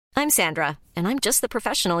I'm Sandra, and I'm just the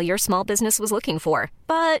professional your small business was looking for.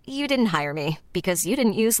 But you didn't hire me because you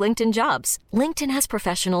didn't use LinkedIn Jobs. LinkedIn has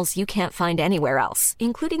professionals you can't find anywhere else,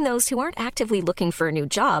 including those who aren't actively looking for a new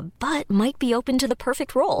job, but might be open to the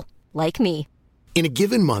perfect role, like me. In a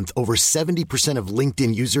given month, over 70% of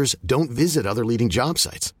LinkedIn users don't visit other leading job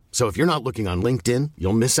sites. So if you're not looking on LinkedIn,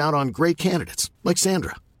 you'll miss out on great candidates like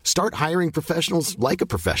Sandra. Start hiring professionals like a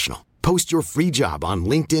professional. Post your free job on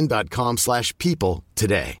linkedin.com/people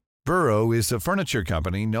today. Burrow is a furniture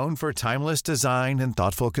company known for timeless design and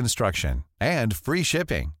thoughtful construction and free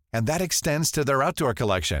shipping, and that extends to their outdoor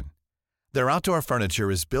collection. Their outdoor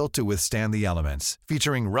furniture is built to withstand the elements,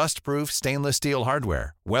 featuring rust-proof stainless steel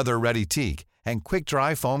hardware, weather-ready teak, and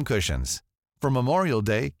quick-dry foam cushions. For Memorial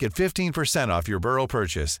Day, get 15% off your Burrow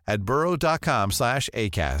purchase at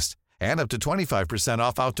burrow.com/ACAST and up to 25%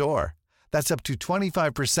 off outdoor. That's up to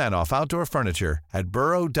 25% off outdoor furniture at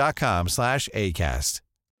burrow.com/ACAST.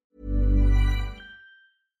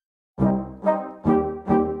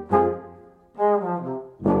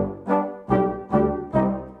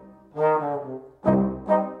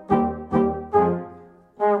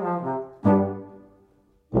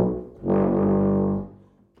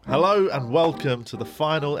 Hello and welcome to the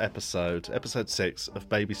final episode 6 of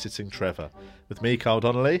Babysitting Trevor, with me, Carl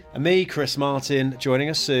Donnelly. And me, Chris Martin. Joining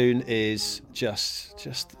us soon is just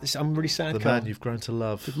I'm really sad, The Carl. man you've grown to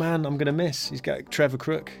love. The man I'm going to miss. He's got Trevor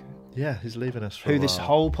Crook. Yeah, he's leaving us for who a while. this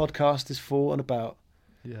whole podcast is for and about.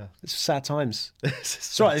 Yeah. It's sad times.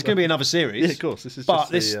 It's right, there's going to be another series. Yeah, of course. This is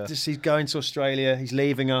but just he's going to Australia. He's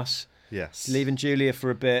leaving us. Yes. He's leaving Julia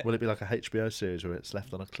for a bit. Will it be like a HBO series where it's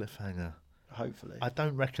left on a cliffhanger? Hopefully. I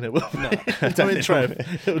don't reckon it will be. No, Don't Trev.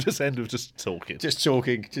 It'll just end with just talking.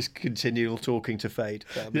 Just continual talking to fade.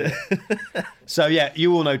 So yeah,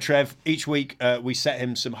 you all know Trev. Each week we set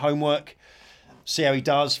him some homework, see how he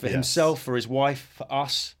does for himself, for his wife, for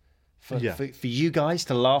us, for you guys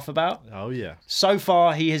to laugh about. Oh yeah. So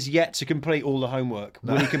far he has yet to complete all the homework.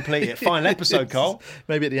 Will he complete it? Final episode, Carl.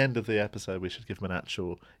 Maybe at the end of the episode we should give him an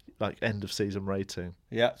actual end of season rating.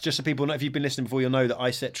 Yeah, just so people know, if you've been listening before, you'll know that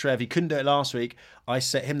I set Trev. He couldn't do it last week. I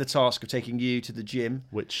set him the task of taking you to the gym,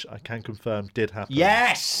 which I can confirm did happen.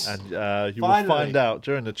 Yes, and you will find out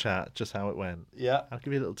during the chat just how it went. Yeah, I'll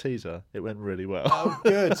give you a little teaser. It went really well. Oh,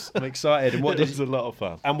 good! I'm excited. And it was a lot of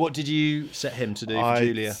fun. And what did you set him to do for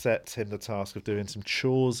Julia? I set him the task of doing some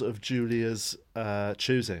chores of Julia's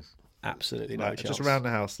choosing. Absolutely no chance. Just around the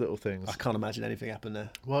house, little things. I can't imagine anything happened there.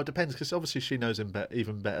 Well, it depends, because obviously she knows him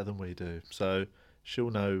even better than we do. So she'll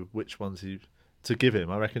know which ones to give him.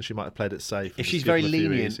 I reckon she might have played it safe. If she's very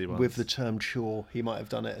lenient with the term chore, he might have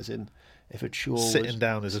done it as in, if a chore sitting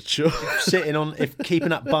down is a chore. If keeping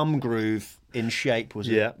that bum groove in shape was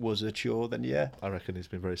a chore, then yeah. I reckon he's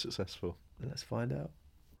been very successful. Let's find out.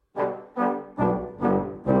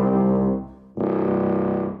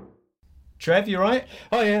 Trev, you right?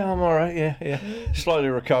 Oh yeah, I'm all right. Yeah. Slowly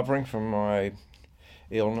recovering from my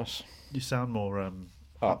illness. You sound more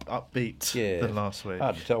upbeat than last week.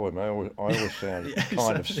 Hard to tell with me. I always sound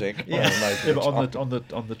kind of sick. Yeah, but on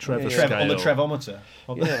the Trevor scale. On the Trevometer.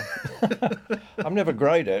 Yeah. I'm never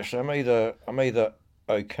great, actually. I'm either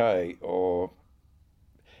okay or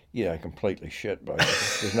completely shit, basically.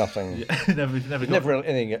 There's nothing. Never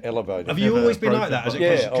anything elevated. Have you always been like that?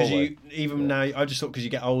 Because even now, I just thought because you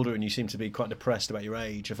get older and you seem to be quite depressed about your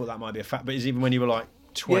age. I thought that might be a fact. But it's even when you were like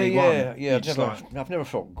 21. Yeah. I've never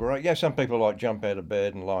felt great. Yeah, some people jump out of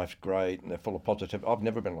bed and life's great and they're full of positivity. I've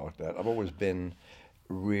never been like that. I've always been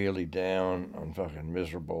really down and fucking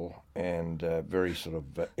miserable and very sort of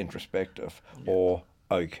introspective or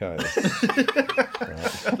okay.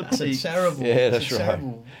 That's terrible. Yeah, that's right.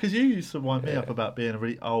 Because you used to wind me up about being a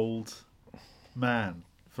really old man.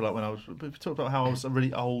 For we talked about how I was a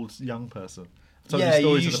really old young person. Yeah,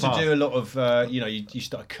 you used to do a lot of. You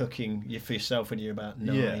started cooking for yourself when you were about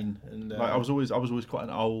 9. Yeah. And I was always quite an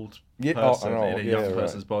old person in a young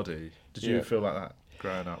person's body. Did you feel like that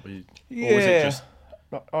growing up? Or was it just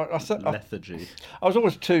lethargy? I was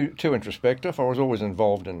always too introspective. I was always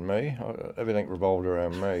involved in me. Everything revolved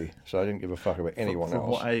around me, so I didn't give a fuck about anyone else. From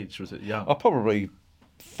what age was it? Young? Probably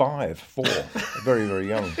 5, 4. Very, very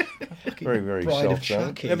young. Very, very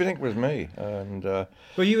self-centered. Everything was me. And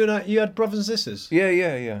well, you had brothers and sisters? Yeah.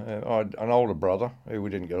 I had an older brother who we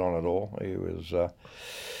didn't get on at all. He was,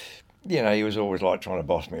 he was always trying to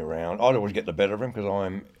boss me around. I'd always get the better of him because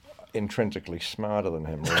I'm intrinsically smarter than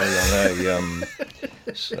him. Really.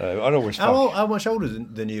 So I'd always. How much older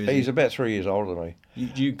than you? He's about 3 years older than me.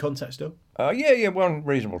 Do you contact still? Yeah, we're on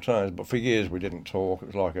reasonable terms, but for years we didn't talk. It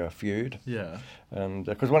was like a feud. Yeah. And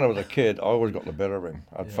because when I was a kid, I always got the better of him.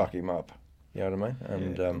 I'd fuck him up. You know what I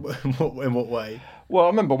mean? And in what way? Well, I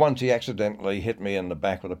remember once he accidentally hit me in the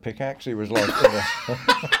back with a pickaxe. He was like...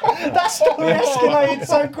 That story escalated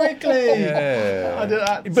so quickly. Yeah.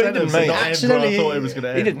 But he didn't mean it. Accidentally, I thought it was going to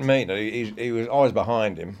end. He didn't mean it. He was. I was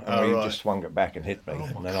behind him, and he just swung it back and hit me.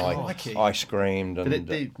 And then I screamed. And, Did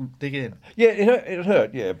it dig in? Yeah, it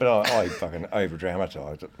hurt, yeah, but I fucking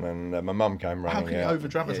over-dramatised it. And my mum came running out. How can you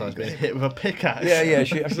over-dramatise being hit with a pickaxe? Yeah.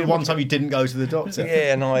 The one time you didn't go to the doctor.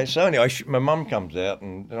 Yeah, and so anyway, my mum comes out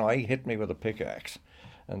and he hit me with a pickaxe.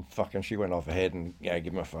 And fucking, she went off ahead and gave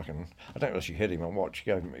him a fucking... I don't know if she hit him or what she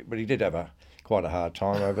gave me, but he did have quite a hard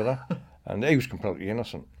time over there. And he was completely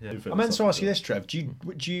innocent. Yeah, I meant to ask you this, Trev. Do you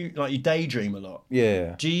like, you daydream a lot?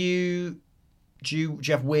 Yeah. Do you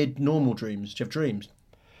have weird normal dreams? Do you have dreams?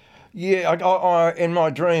 Yeah, I in my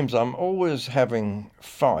dreams, I'm always having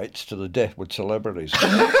fights to the death with celebrities.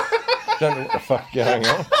 Don't know what the fuck's going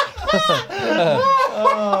on.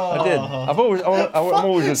 I did. I'm always a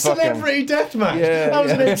fucking... Celebrity Deathmatch. Yeah, that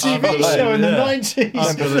was an MTV show in the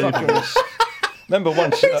 90s. Remember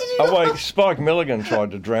once Spike Milligan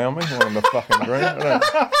tried to drown me in my fucking dream.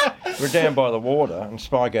 We're down by the water and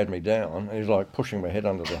Spike had me down and he's like pushing my head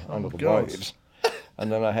under the waves. And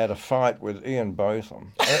then I had a fight with Ian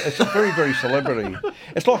Botham. It's a very, very celebrity.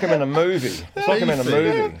 It's like I'm in a movie. How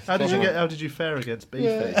did you fare against Beefy?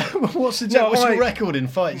 Yeah. What's your record in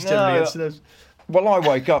fights generally? Well, I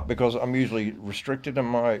wake up because I'm usually restricted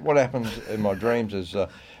in what happens in my dreams is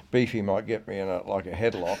Beefy might get me in a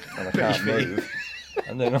headlock and I can't move.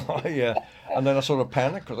 And then I sort of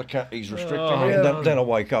panic because he's restricting me. And then I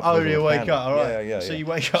wake up. Oh, you wake up, all right. Yeah. So you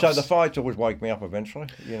wake up. So the fights always wake me up eventually,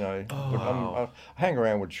 you know. I hang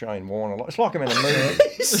around with Shane Warne a lot. It's like I'm in a movie.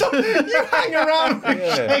 You hang around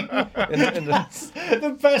with Shane Warne. That's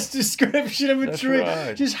the best description of a dream.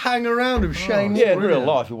 Right. Just hang around with Shane Warne. Yeah, in real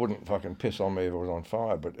life, he wouldn't fucking piss on me if I was on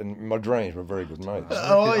fire, but in my dreams, we're very good mates.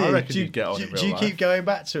 I reckon you'd get on in real life. Do you keep going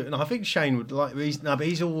back to it? And I think Shane would like. But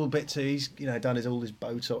he's all a bit too. He's done all his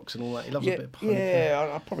Botox and all that. He loves a bit of punk.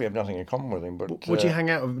 Yeah, I probably have nothing in common with him. But would you hang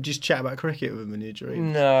out with him, just chat about cricket with him in your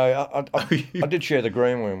dreams? No, I did share the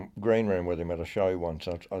green room with him at a show once.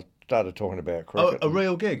 I started talking about cricket. Oh, a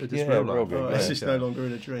real gig? Yeah, a real gig. It's just no longer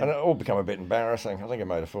in a dream. And it all became a bit embarrassing. I think I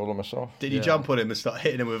made a fool of myself. Did you jump on him and start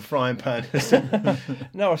hitting him with a frying pan?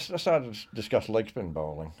 No, I started to discuss leg spin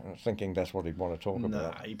bowling, thinking that's what he'd want to talk about.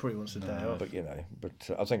 Nah, he probably wants to day off. But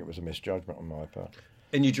I think it was a misjudgment on my part.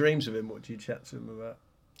 In your dreams with him, what do you chat to him about?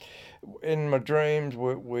 In my dreams,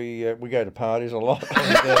 we go to parties a lot.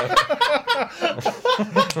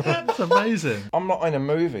 That's amazing. I'm not in a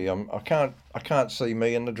movie. I can't see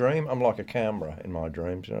me in the dream. I'm like a camera in my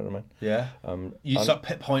dreams. You know what I mean? Yeah. It's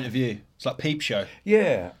like point of view. It's like Peep Show.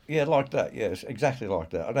 Yeah, like that. Yes, exactly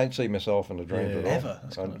like that. I don't see myself in the dreams at all. Ever.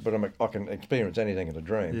 But I can experience anything in a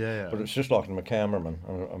dream. Yeah. But it's just like I'm a cameraman.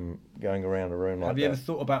 I'm going around a room like that. Have you ever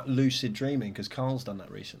thought about lucid dreaming? Because Carl's done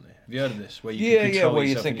that recently. Have you heard of this? Where you can control where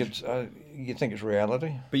you think it's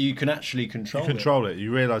reality, but you can actually control it.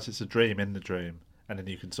 You realise it's a dream in the dream, and then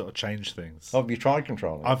you can sort of change things. Have you tried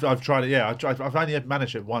controlling it? I've tried it. Yeah, I've only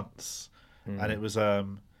managed it once, and it was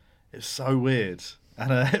so weird.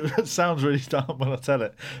 And it sounds really dumb when I tell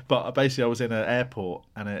it, but basically I was in an airport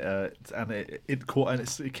and it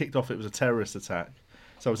kicked off. It was a terrorist attack,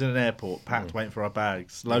 so I was in an airport, packed, waiting for our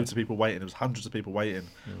bags. Loads of people waiting. There was hundreds of people waiting.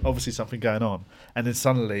 Obviously something going on, and then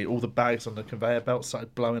suddenly all the bags on the conveyor belt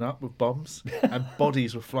started blowing up with bombs, and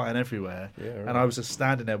bodies were flying everywhere. Yeah, right. And I was just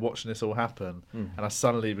standing there watching this all happen, and I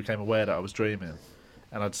suddenly became aware that I was dreaming.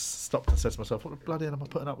 And I just stopped and said to myself, what the bloody hell am I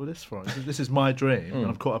putting up with this for? This is my dream, and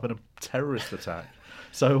I'm caught up in a terrorist attack.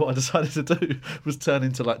 So what I decided to do was turn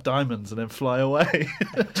into like diamonds and then fly away.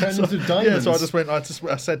 Turn into diamonds? Yeah, so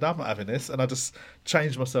I said, I'm not having this, and I just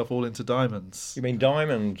changed myself all into diamonds. You mean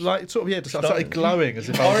diamonds? Like, sort of, I started glowing as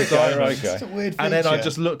if I was a diamond. Okay. That's a weird feature. And then I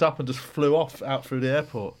just looked up and just flew off out through the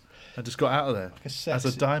airport. And just got out of there as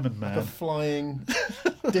a diamond man. Like a flying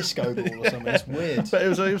disco ball or something. It's weird. But it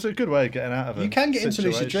was a good way of getting out of it. You can get into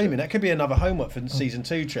lucid dreaming. That could be another homework for season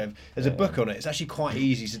 2, Trev. There's a book on it. It's actually quite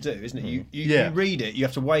easy to do, isn't it? You read it. You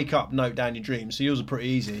have to wake up, note down your dreams. So yours are pretty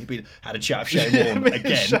easy. Had a chat with Shane Warne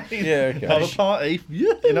again. Yeah, okay. Another party.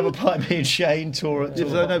 Another party. Me and Shane tore it.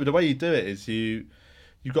 No, but the way you do it is you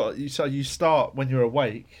start when you're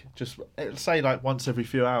awake. Just say like once every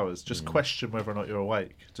few hours. Just question whether or not you're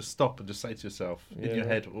awake. Just stop and just say to yourself in your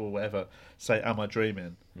head or whatever. Say, "Am I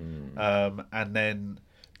dreaming?" And then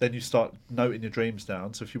you start noting your dreams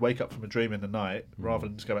down. So if you wake up from a dream in the night, rather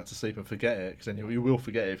than just go back to sleep and forget it, because then you will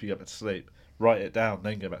forget it if you go back to sleep. Write it down,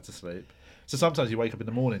 then go back to sleep. So sometimes you wake up in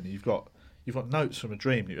the morning and you've got notes from a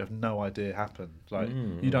dream that you have no idea happened. Like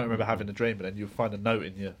you don't remember having a dream, but then you'll find a note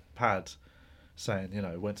in your pad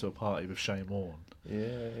saying, went to a party with Shane Warne.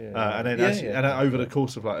 Yeah. And then over the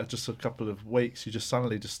course of like just a couple of weeks, you just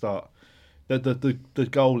suddenly just start. The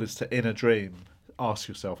goal is to, in a dream, ask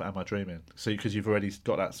yourself, "Am I dreaming?" So because you've already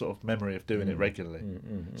got that sort of memory of doing it regularly,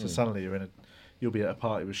 so suddenly you'll be at a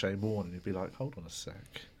party with Shane Warne, and you'll be like, "Hold on a sec,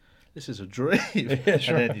 this is a dream," and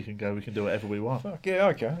then you can go. We can do whatever we want. Fuck yeah,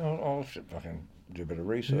 okay. I'll fucking do a bit of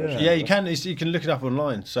research. Yeah, you can. You can look it up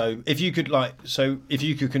online. So if you could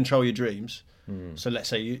control your dreams, so let's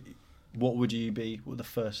say what would the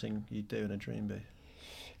first thing you'd do in a dream be?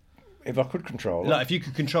 If I could control Like, if you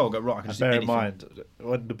could control, go, right, I can just do Bear anything. in mind,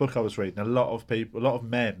 when the book I was reading, a lot of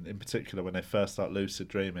men in particular, when they first start lucid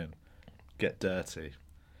dreaming, get dirty.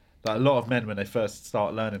 Like, a lot of men, when they first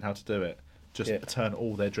start learning how to do it, just turn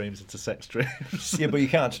all their dreams into sex dreams. Yeah, but you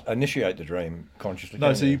can't initiate the dream consciously.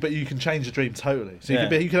 No, can you? but you can change the dream totally. So Yeah.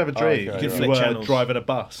 you can have a dream. okay, if right. you were Channels. driving a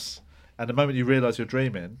bus, and the moment you realise you're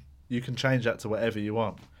dreaming, you can change that to whatever you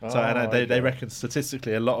want. They reckon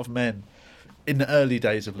statistically, a lot of men in the early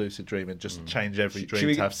days of lucid dreaming just change every dream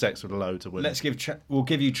we- to have sex with loads of women. We'll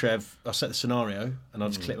give you Trev. I'll set the scenario, and I'll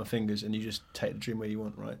just click my fingers, and you just take the dream where you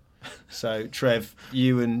want, right? So Trev,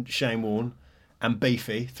 you and Shane Warne, and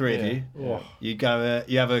Beefy, three of you. Yeah. You go.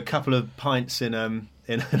 You have a couple of pints in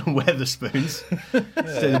Weatherspoons.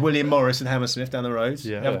 So William Morris and Hammersmith down the road.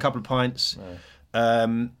 Yeah. You have a couple of pints.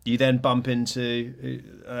 You then bump into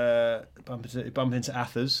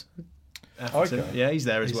Athers. Atherton. Okay. Yeah, he's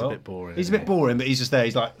there as He's a well. bit boring, He's a isn't bit boring, but he's just there.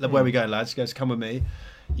 He's like, "Where are we going, lads?" He goes, "Come with me."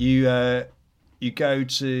 You go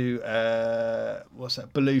to what's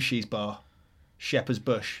that? Belushi's bar, Shepherd's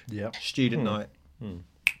Bush. Yep. Student night.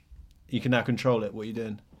 You can now control it. What are you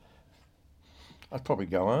doing? I'd probably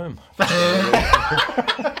go home.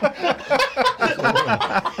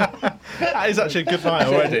 That is actually a good night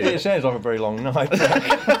already. It sounds like a very long night.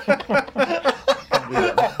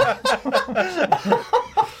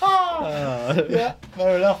 Yeah,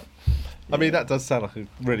 fair enough. I mean, that does sound like a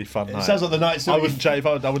really fun night. It sounds like the night. I wouldn't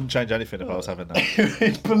change anything if I was having that.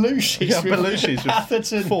 Belushi's. Yeah, Belushi's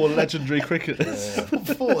Atherton. with 4 legendary cricketers.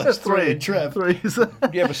 4. That's 3 and Trev. Do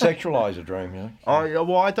you ever sexualise a dream? You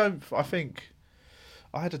know? I don't. I think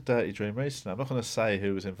I had a dirty dream recently. I'm not going to say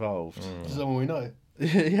who was involved. Someone we know.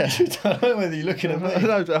 Yeah. I don't know whether you're looking at me.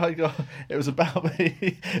 No, it was about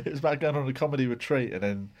me. It was about going on a comedy retreat and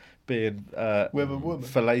then being With a woman.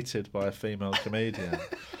 filleted by a female comedian.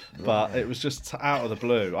 But it was just out of the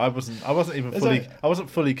blue. I wasn't even fully. I wasn't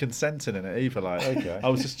fully consenting in it either. Like, Okay. I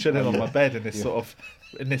was just chilling on my bed in this sort of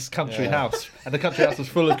in this country house, and the country house was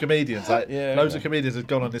full of comedians. Like loads of comedians had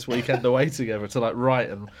gone on this weekend away together to like write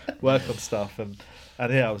and work on stuff and.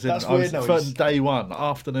 And yeah, I was from day one,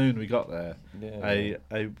 afternoon we got there. Yeah.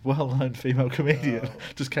 A well-known female comedian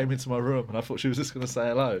just came into my room, and I thought she was just going to say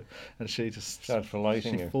hello, and she just Started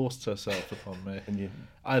filleting you. forced herself upon me. And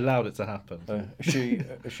I allowed it to happen.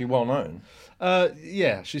 is she well known?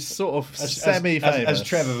 Yeah, she's sort of semi-famous. As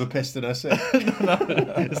Trevor ever pissed in herself.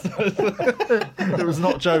 It was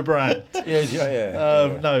not Joe Brand.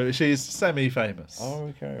 Yeah. No, she's semi-famous.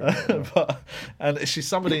 Oh, okay. And she's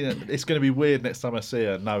somebody that it's going to be weird next time I see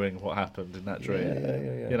her, knowing what happened in that dream.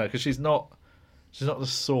 Yeah. You know, because she's not the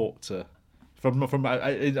sort to. I've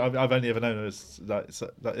only ever known her as that's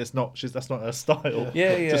not her style.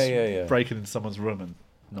 Yeah. Breaking into someone's room and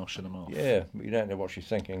noshing them off. Yeah, but you don't know what she's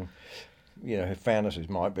thinking. You know, her fantasies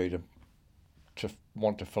might be to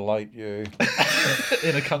want to fillet you.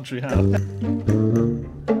 In a country house.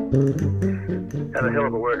 Had a hell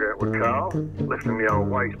of a workout with Carl, lifting the old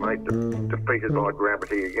weights, mate, defeated by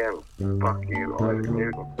gravity again. Fuck you, Isaac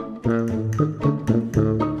Newton.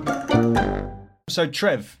 So,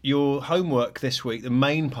 Trev, your homework this week, the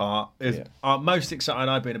main part, most excited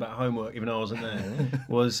I've been about homework, even though I wasn't there,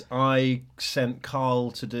 was I sent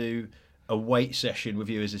Carl to do a weight session with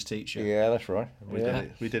you as his teacher. Yeah, that's right. We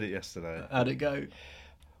did it yesterday. How'd it go?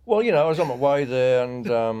 Well, you know, I was on my way there,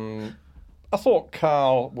 and I thought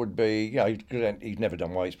Carl would be. He's never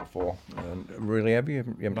done weights before. Really, have you?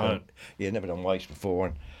 No. Never done weights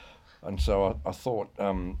before, and so I thought.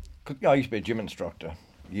 I used to be a gym instructor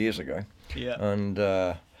years ago. Yeah. And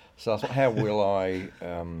so I thought, how will I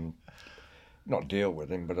not deal with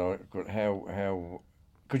him, but how?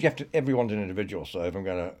 Because you have to. Everyone's an individual. So if I'm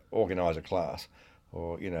going to organise a class,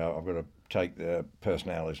 or I've got to take the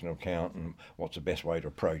personalities into account and what's the best way to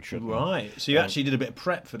approach it. Right. So you actually did a bit of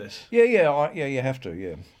prep for this. Yeah. You have to.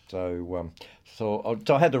 Yeah. So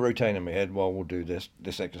I had the routine in my head. Well, we'll do this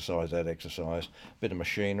exercise, that exercise, bit of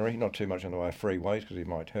machinery, not too much in the way of free weights because he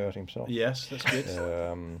might hurt himself. Yes, that's good.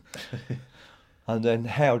 And then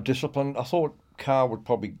how disciplined. I thought Carl would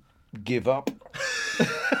probably give up.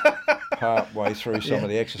 part way through some of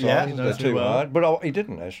the exercises. Yeah, They're too hard. But he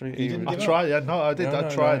didn't actually. He didn't I give up? tried. Yeah, no, I did. No, I no,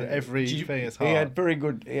 tried no. everything. It's He hard. had very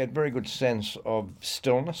good sense of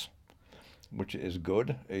stillness, which is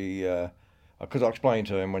good. Because I explained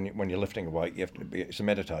to him when you're lifting a weight, you have to be. It's a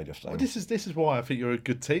meditative thing. Well, this is why I think you're a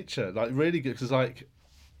good teacher. Like really good, because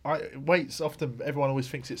weights often everyone always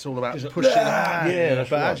thinks it's all about pushing. Yeah, that's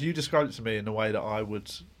but right. as you described it to me in the way that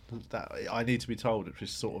I need to be told, which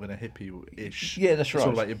is sort of in a hippie-ish. Yeah, that's It's right.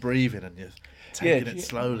 all about your breathing and you're taking Yeah, it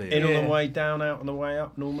slowly. In on the way down, out on the way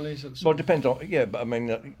up. Normally, so Well, it depends on but I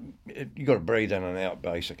mean, you got to breathe in and out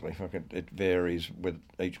basically. It varies with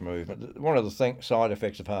each movement. One of the side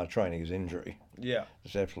effects of hard training is injury. yeah.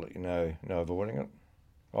 There's absolutely no avoiding it.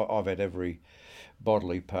 I've had every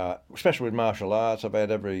bodily part, especially with martial arts. I've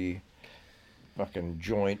had every fucking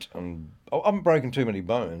joint, and I haven't broken too many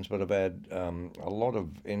bones, but I've had a lot of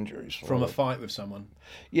injuries From a fight with someone.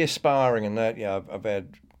 Yeah, sparring and that. Yeah, I've had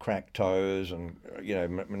cracked toes, and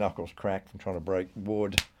my knuckles cracked from trying to break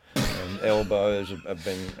wood, and elbows have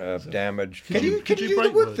been damaged. Can you do the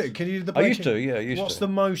break wood wood? thing? Can you do the I used breaking? to, yeah, What's the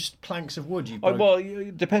most planks of wood you've broken? Well,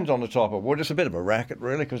 it depends on the type of wood. It's a bit of a racket,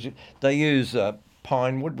 really, because they use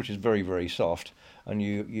pine wood, which is very, very soft, and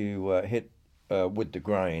you hit with the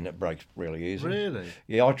grain, it breaks really easy. Really?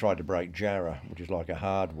 Yeah, I tried to break jarrah, which is like a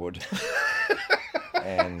hardwood.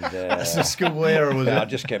 And That's a school era, was I it?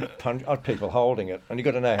 just kept punching. I had people holding it, and you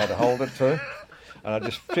got to know how to hold it too. And I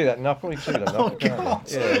just see that knuckle. You can see the knuckle. can't you?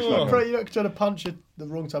 God. Yeah, it's Oh, fucking- you're not trying to punch the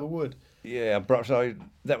wrong type of wood. yeah, so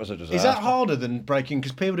that was a disaster. Is that harder than breaking?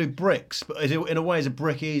 Because people do bricks, but in a way, is a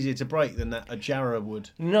brick easier to break than a jarrah wood?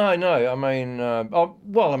 No. I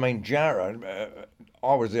mean, jarrah.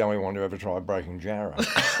 I was the only one who ever tried breaking jarrah.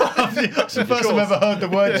 It's the first I've ever heard the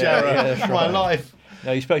word jarrah that's in my right. life.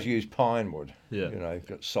 No, you're supposed to use pine wood. Yeah. You've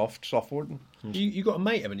got soft wood. You got a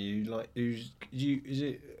mate, haven't you? Like,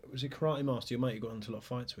 was it karate master? Your mate you got into a lot of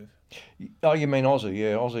fights with? Oh, you mean Ozzy?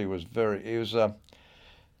 Yeah, Ozzy was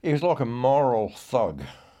he was like a moral thug.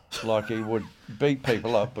 Like he would beat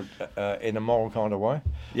people up, but in a moral kind of way.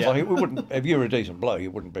 Yeah. Like he wouldn't. If you were a decent bloke, he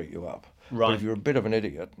wouldn't beat you up. Right. But if you're a bit of an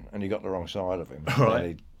idiot and you got the wrong side of him, Right. then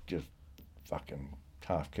he'd just fucking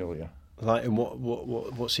half kill you. Like, and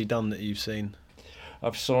what's he done that you've seen?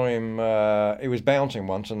 I saw him. He was bouncing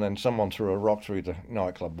once, and then someone threw a rock through the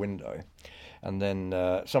nightclub window, and then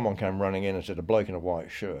someone came running in and said, "A bloke in a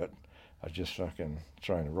white shirt." I was just fucking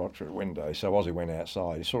throwing a rock through the window. So Ozzy went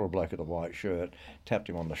outside. He saw a bloke in a white shirt, tapped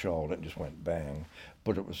him on the shoulder, and just went bang.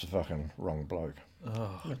 But it was the fucking wrong bloke.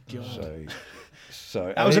 Oh God!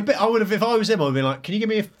 So That was a bit. I would have, if I was him, I'd be like, "Can you give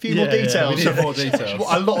me a few more details?" we need more details.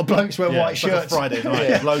 A lot of blokes wear white it's like a shirts. Friday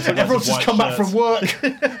night. Loads of Everyone's just white come back shirts. from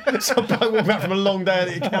work. Some bloke walking back from a long day at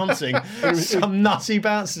the accounting. Some nutty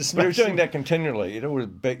bouncer But he was smashing. doing that continually. He'd always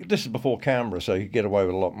this is before camera, so he could get away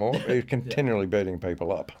with a lot more. He was continually beating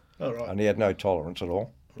people up. Oh, right. And he had no tolerance at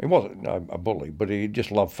all. He wasn't a bully, but he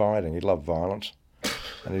just loved fighting. He loved violence.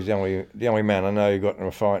 And he's the only man I know who got in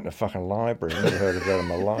a fight in a fucking library. I've never heard of that in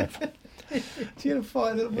my life. Do you have a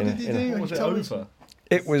fight? What did you do? Was You it told us. over?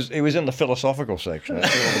 It was in the philosophical section.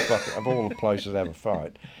 Of all the places to have a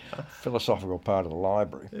fight, philosophical part of the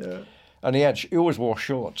library. Yeah. And he always wore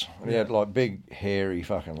shorts. And he had like big, hairy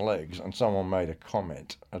fucking legs. And someone made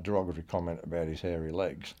a derogatory comment about his hairy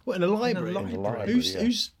legs. What, in a library? In the library,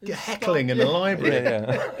 Who's heckling in a library?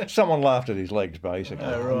 Yeah. Someone laughed at his legs, basically.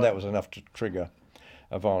 right. And that was enough to trigger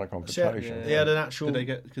a violent confrontation. He had an actual. Did they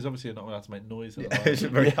get? Because obviously you're not allowed to make noise. At the Yeah, it's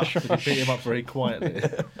moment. very Did you beat him up very quietly?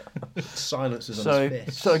 silences on his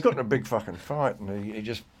fists. So he got in a big fucking fight, and he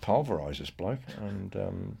just pulverised this bloke.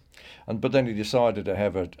 But then he decided to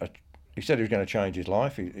have he said he was going to change his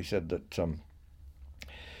life. He said that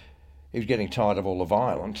he was getting tired of all the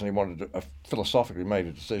violence, and he wanted to philosophically made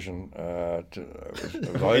a decision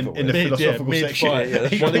it was over in the with. philosophical section. mid-fight. Yeah,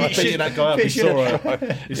 that's Well, they were right. beating that guy up. He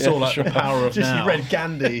saw like the power of Just now. he read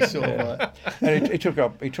Gandhi, sort of like. And he took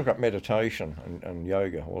up meditation and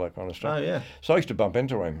yoga, all that kind of stuff. Oh, yeah. So I used to bump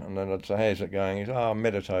into him, and then I'd say, "How's it going?" He's, "Oh, I'm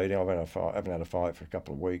meditating. I haven't had a fight for a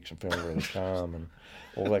couple of weeks. I'm feeling really calm and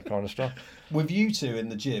all that kind of stuff." With you two in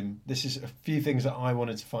the gym, this is a few things that I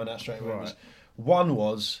wanted to find out straight away. Right. One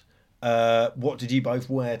was, what did you both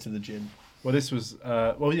wear to the gym? Well, this was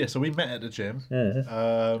so we met at the gym.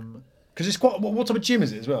 Because it's quite. What type of gym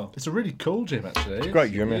is it as well? It's a really cool gym, actually. It's a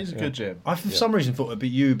great gym, It is a yeah. good gym. I, for some reason, thought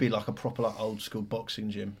you'd be like a proper like old school boxing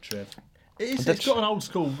gym, Trev. It's got an old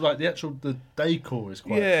school, like the decor is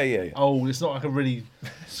quite Yeah. old. It's not like a really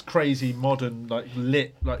crazy modern, like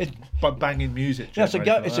lit, banging music gym.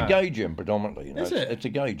 Yeah, it's a like gay gym predominantly. You know? Is it? It's a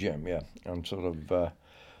gay gym, yeah, and sort of, but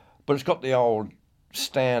it's got the old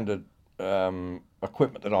standard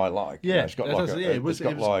equipment that I like. Yeah, it's got it like does, a, it was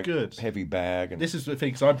like good. heavy bag. And This is the thing,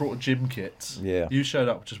 because I brought a gym kit. Yeah. You showed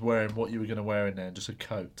up just wearing what you were going to wear in there, just a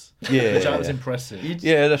coat. Yeah, Which that was yeah. impressive.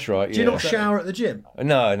 yeah, that's right. Do you not shower at the gym?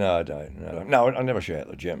 No, I don't. No, I never shower at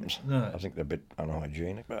the gyms. No. I think they're a bit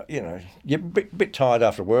unhygienic. But you're a bit tired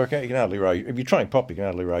after workout. You can hardly raise. If you train properly, you can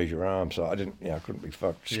hardly raise your arms. So I couldn't be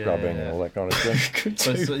fucked scrubbing and all that kind of stuff.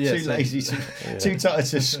 Too lazy, too tired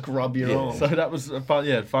to scrub your arm. So that was fun.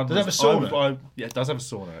 Yeah, fun. Does it have a sauna? It does have a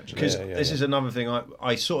sauna actually. Because this is another thing.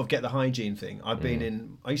 I sort of get the hygiene thing. I've been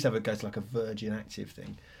in. I used to go to like a Virgin Active thing,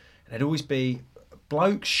 and there'd always be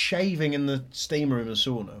blokes shaving in the steam room and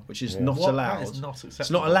sauna, which is not allowed. That is not acceptable.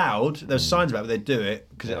 It's not allowed. There's signs about it, but they do it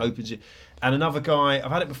because it opens you. And another guy,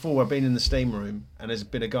 I've had it before. I've been in the steam room, and there's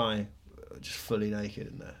been a guy just fully naked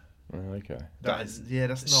in there. Oh, okay. That's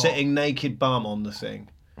not Sitting naked bum on the thing.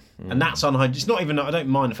 And that's unhygienic. It's not even. I don't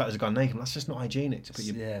mind the fact there's a guy naked. That's just not hygienic to put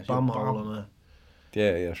your bum hole on a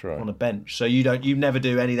that's right. on a bench. So you never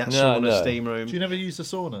do any of that sauna, steam room. Do you never use the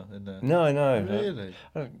sauna in there? No. Really?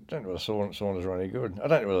 I don't know whether saunas are any good. I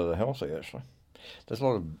don't know whether they're healthy actually. There's a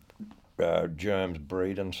lot of germs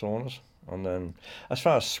breed in saunas, and then as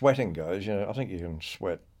far as sweating goes, I think you can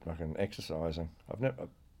sweat fucking exercising.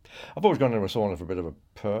 I've always gone into a sauna for a bit of a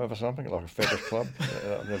perv or something, like a fetish club.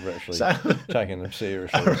 I've never actually taken them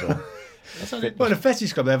seriously. Well, in a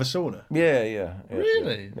fetish club, they have a sauna. Yeah.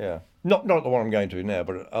 Really? Yeah. Not the one I'm going to now,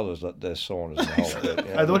 but others that there's saunas in the whole bit.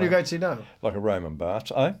 The one you're going to now? Like a Roman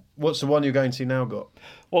bath, eh? What's the one you're going to now got?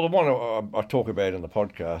 Well, the one I talk about in the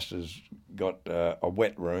podcast has got a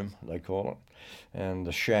wet room, they call it, and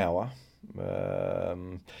the shower.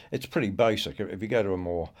 It's pretty basic. If you go to a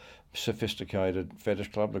more sophisticated fetish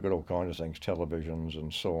club, they've got all kinds of things, televisions and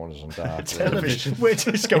saunas and dark television. We're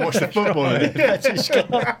just going to watch the football in the fetish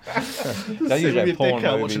club. They usually have porn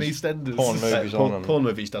watching movies. EastEnders. Porn movies on. Porn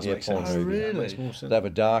movies does make sense. Movies. Really? Makes more sense. They have a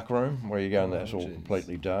dark room where you go and that's all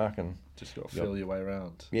completely dark and just got to feel your way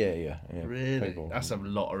around. Yeah. Really? People. That's a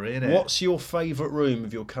lottery, isn't it? What's your favourite room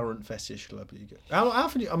of your current fetish club that you go? How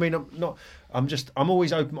often? I'm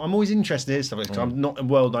always open. I'm always interested in stuff because I'm not in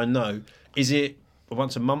the world I know. Is it a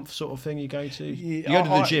once a month sort of thing you go to? You go to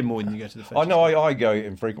the gym more than you go to the fetish. I know. I go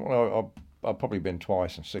infrequently. I've probably been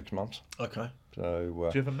twice in 6 months. Okay. So do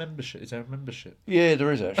you have a membership? Is there a membership? Yeah,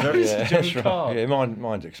 there is actually. Yeah, do you have that's a card? right. Yeah,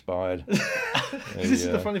 mine's expired. This is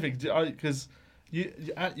the funny thing, because you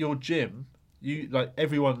at your gym,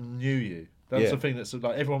 everyone knew you. That's the thing that's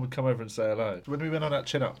like everyone would come over and say hello. When we went on that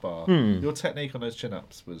chin-up bar, your technique on those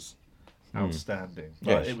chin-ups was outstanding.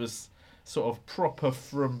 Like, it was sort of proper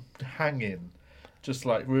from hanging. Just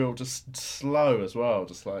like real, just slow as well.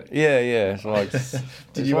 Just like It's like.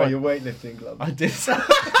 Did you wear your weightlifting gloves? I did.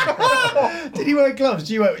 Did you wear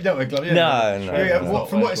gloves? You don't wear gloves. No.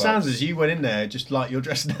 From what it sounds as you went in there, just like you're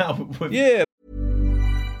dressed now. Yeah.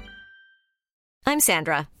 I'm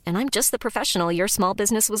Sandra, and I'm just the professional your small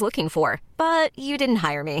business was looking for. But you didn't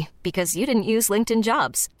hire me because you didn't use LinkedIn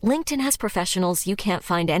Jobs. LinkedIn has professionals you can't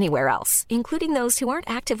find anywhere else, including those who aren't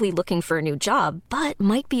actively looking for a new job, but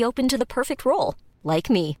might be open to the perfect role, like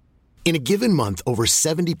me. In a given month, over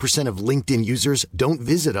 70% of LinkedIn users don't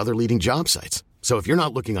visit other leading job sites. So if you're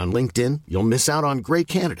not looking on LinkedIn, you'll miss out on great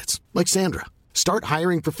candidates like Sandra. Start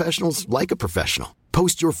hiring professionals like a professional.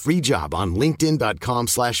 Post your free job on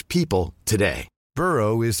linkedin.com/people today.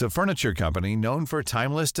 Burrow is a furniture company known for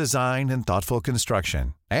timeless design and thoughtful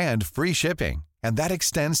construction and free shipping, and that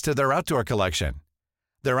extends to their outdoor collection.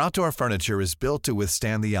 Their outdoor furniture is built to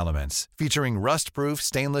withstand the elements, featuring rust-proof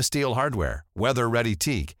stainless steel hardware, weather-ready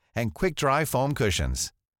teak, and quick-dry foam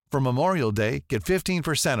cushions. For Memorial Day, get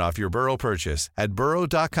 15% off your Burrow purchase at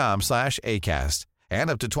burrow.com/ACAST and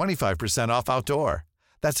up to 25% off outdoor.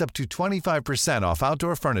 That's up to 25% off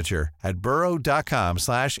outdoor furniture at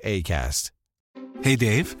burrow.com/ACAST. Hey,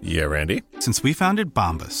 Dave. Yeah, Randy. Since we founded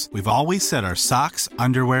Bombas, we've always said our socks,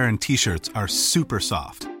 underwear, and T-shirts are super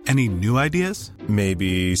soft. Any new ideas?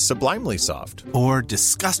 Maybe sublimely soft. Or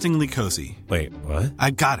disgustingly cozy. Wait, what?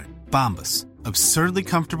 I got it. Bombas. Absurdly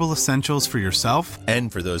comfortable essentials for yourself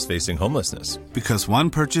and for those facing homelessness. Because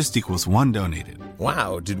one purchased equals one donated.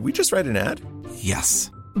 Wow, did we just write an ad?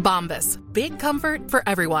 Yes. Bombas. Big comfort for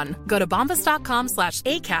everyone. Go to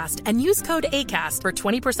bombas.com/ACAST and use code ACAST for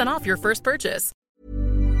 20% off your first purchase.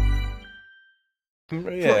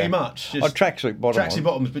 Pretty much. Just tracksuit bottoms. Tracksuit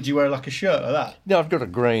bottoms, but do you wear like a shirt like that? No, I've got a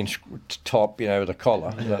green top, with a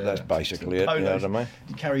collar. That's basically it. You know what I mean?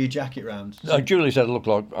 You carry your jacket around. No, Julie said it looked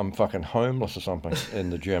like I'm fucking homeless or something in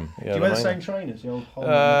the gym. Do you wear the same trainers? The old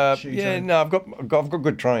no, I've got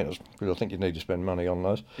good trainers because I think you need to spend money on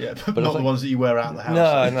those. Yeah, but not the ones that you wear out the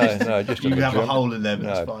house. No, just you have a hole in them.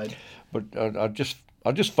 That's fine. But I just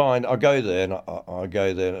I just find I go there and I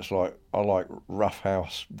go there and it's like I like rough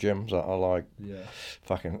house gyms. I like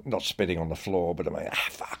fucking not spitting on the floor, but I mean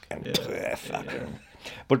fucking.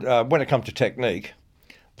 But when it comes to technique,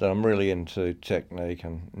 then I'm really into technique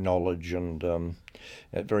and knowledge and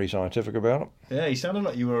very scientific about it. Yeah, you sounded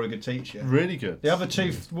like you were a good teacher. Really good. The other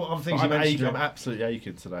two, what other things you mentioned? I'm absolutely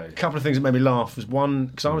aching today. A couple of things that made me laugh was one,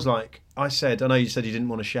 because I was like, I know you said you didn't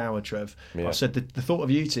want to shower, Trev. Yeah. I said the thought of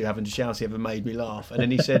you two having to shower together made me laugh. And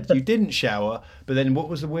then he said you didn't shower, but then what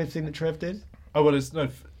was the weird thing that Trev did? Oh, well,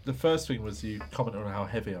 the first thing was you commented on how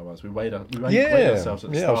heavy I was. We weighed ourselves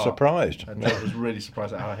at the start. I was surprised. And I was really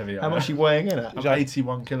surprised at how heavy I am. How much are you weighing in at? I'm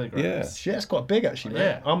 81 kilograms. Yeah. Shit, that's quite big actually, mate.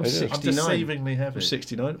 Yeah. I'm 69. I'm deceivingly heavy. I'm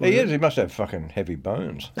 69. He must have fucking heavy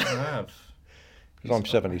bones. I have. Because I'm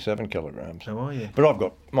 77 kilograms. How are you?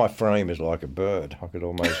 But my frame is like a bird. I could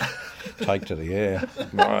almost take to the air.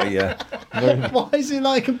 Why is he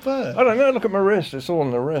like a bird? I don't know. Look at my wrist. It's all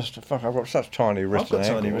on the wrist. Fuck, I've got such tiny wrists. I've got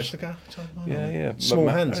and tiny ankles. wrists. Look how tiny. Yeah. Small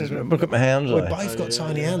hands as well. Look at my hands. We've both got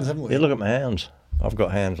tiny hands, haven't we? Yeah, look at my hands. I've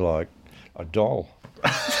got hands like a doll.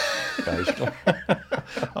 Basically.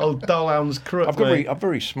 Old Dollhound's crook. I'm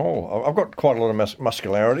very small. I've got quite a lot of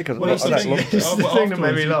muscularity because Well, I don't look. It's the thing that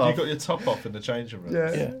made me laugh. You got your top off in the changing room.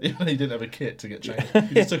 Yeah. You didn't have a kit to get changed.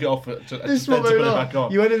 You just took it off to put This is what made it me back on.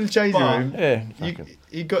 laugh. You went in the changing room. Yeah.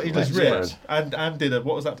 He just Lat ripped. spread. And did a,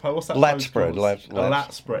 what was that pose? What's that Lat pose spread. called? A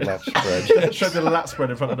lat spread. Trev did a lat spread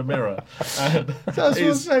in front of the mirror. And That's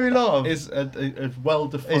what made me laugh. Is a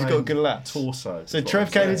well-defined He's got a good lats. torso. So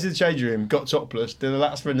Trev came into the changing room, got topless, did a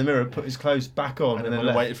lat spread in the mirror, put his clothes back on, and then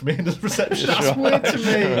left. waited for me in the reception. That's weird to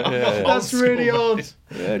me. That's really odd.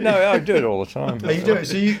 Yeah, no, I do it all the time. Oh, you do it.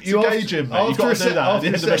 So you gauge him, mate. You've got to do that at the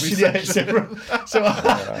end of every session. So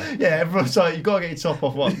everyone's like, you've got to get your top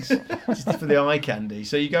off once, just for the eye candy.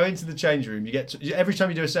 So you go into the change room. You every time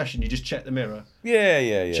you do a session, you just check the mirror.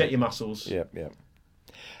 Yeah. Check your muscles. Yeah.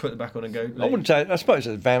 Put them back on and go. I wouldn't say. I suppose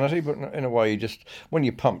it's vanity, but in a way, you just when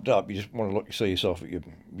you're pumped up, you just want to see yourself at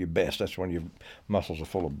your best. That's when your muscles are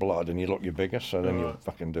full of blood and you look your biggest. So then you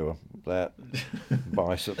fucking do that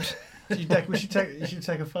biceps. You should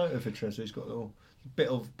take a photo for Trev. So he's got a little bit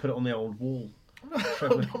of put it on the old wall.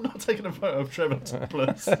 I'm not taking a photo of Trevor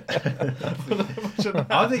topless. I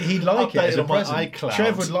think he'd like it as a present. iCloud.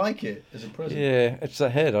 Trev would like it as a present. Yeah, it's the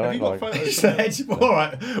head. I Have you don't got like. photos? It's the head. All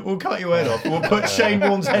right, we'll cut your head off. We'll put Shane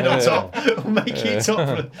Warne's head on top. We'll make you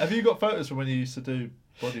topless. Have you got photos from when you used to do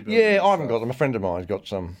bodybuilding? Yeah, I haven't got them. A friend of mine's got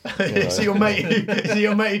some. Is it your mate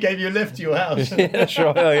who gave you a lift to your house? Yeah, that's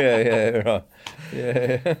right. Oh, yeah, right.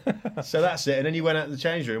 Yeah. So that's it. And then you went out to the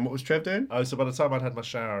change room. What was Trev doing? Oh, so by the time I'd had my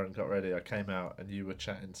shower and got ready, I came out and you were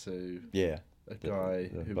chatting to a guy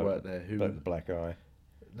who worked there. The black eye.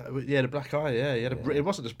 No, yeah, the black eye. Yeah, he had it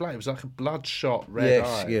wasn't just black; it was like a bloodshot red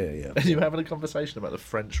eye. Yeah. And you were having a conversation about the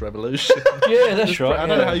French Revolution. Yeah, that's right. I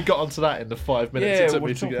don't know how you got onto that in the 5 minutes it took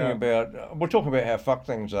me to get out. We're talking about how fucked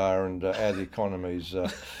things are and how the economy's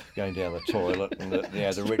going down the toilet and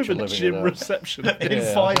the rich are living gym in reception in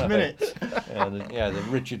 5 minutes. The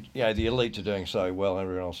rich, the elite are doing so well, and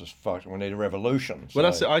everyone else is fucked. We need a revolution. Well,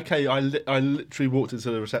 that's it. Okay, I literally walked into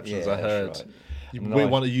the reception as I heard. Right.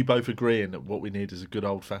 You both agreeing that what we need is a good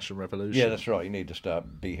old-fashioned revolution. Yeah, that's right. You need to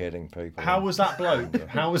start beheading people. How was that bloke?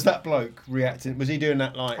 How was that bloke reacting? Was he doing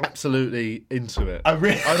that like absolutely into it? Oh,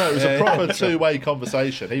 really? I know it was a proper two-way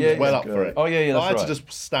conversation. He was well up for it. Oh yeah, that's I had right. to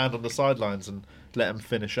just stand on the sidelines and let him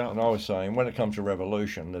finish up. And I was saying, when it comes to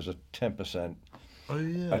revolution, there's a 10%. Oh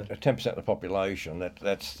yeah, a 10% of the population.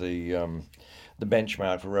 That's the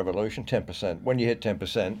benchmark for revolution. 10%. When you hit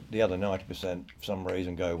 10%, the other 90% for some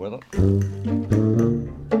reason go with it.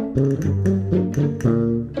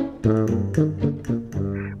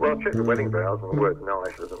 Well, check the wedding vows and the word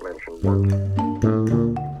nice isn't mentioned once.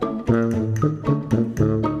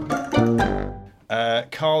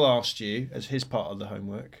 Carl asked you, as his part of the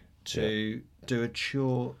homework, to do a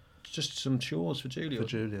chore, just some chores for Julia. For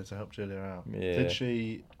Julia, to help Julia out. Yeah. Did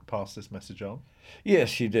she pass this message on? Yes,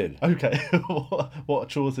 she did. Okay. What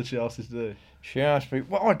chores did she ask you to do? She asked me,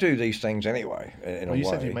 well, I do these things anyway, in a way. You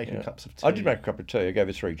said you're making cups of tea. I did make a cup of tea. I gave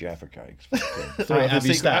her 3 Jaffa cakes. Have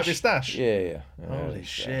you stash? Yeah. Holy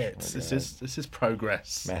shit. This is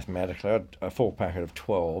progress. Mathematically, I had a full packet of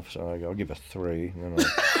 12, so I'll give her 3. And then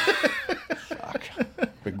fuck.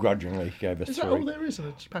 Begrudgingly gave her 3. Is that all there is in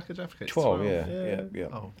a package of Jaffa cakes? 12, yeah.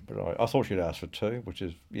 Oh. But I thought she'd ask for 2, which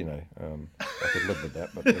is, I could live with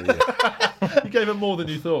that. But you gave her more than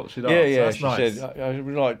you thought she'd ask. Yeah. That's She nice. said,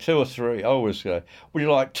 would you like 2 or 3? I always go, would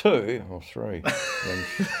you like 2 or 3? Then,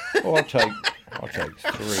 I'll take I'll take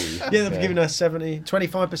 3. Yeah, they've given her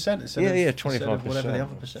 25% instead of 25%. whatever the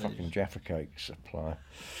other percentage. Fucking Jaffa Cake supply.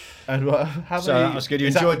 And how So many? that was good. You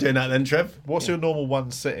enjoyed doing that then, Trev? What's your normal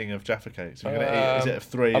one sitting of Jaffa Cakes? You're gonna eat? Is it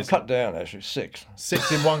 3? I've cut down actually 6.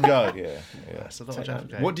 6 in one go. Yeah. That's a lot of Jaffa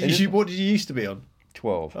Cakes. What did you used to be on?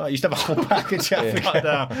 12. Oh, you used to have a whole pack of Jaffa Cakes. Cut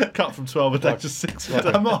down. Cut from 12 a day to 6 a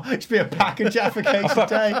day. Come on, it should be a pack of Jaffa Cakes a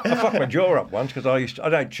day. I fucked my jaw up once because I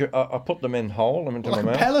put them in whole, them into Like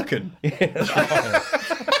my a mouth. pelican.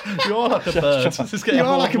 You are like a bird. You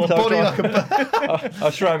are like a body like a bird. I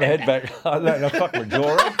throw my head back. I fucked my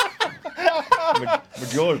jaw up. My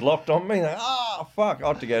jaw's locked on me. Fuck! I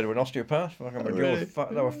had to go to an osteopath. Fucking my jaw.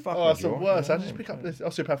 They were fucking. Oh, that's the jaw. worst. I just pick up this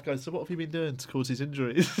osteopath goes, so what have you been doing to cause these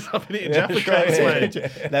injuries? I've been eating Jaffa Cakes,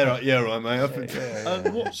 mate. They're right, yeah, right,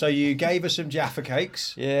 mate. So you gave us some Jaffa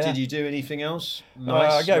Cakes. Yeah. Did you do anything else?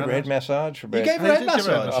 I gave her a head massage for about. You gave her a head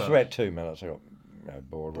massage? After about 2 minutes, I got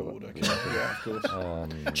bored with it. Yeah, of course.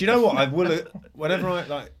 Do you know what? I will. Whenever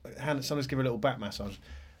I sometimes give her a little back massage.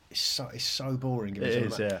 It's so boring. It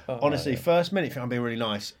is, yeah. Honestly, first minute, I'm being really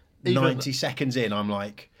nice. 90 seconds in, I'm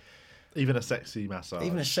like. Even a sexy massage.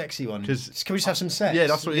 Even a sexy one. Can we just have some sex? Yeah,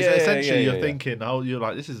 that's what essentially you're thinking. Oh, you're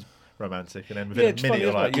like, this is romantic, and then within a minute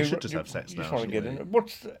you're like, you should just have sex now. Trying to get in.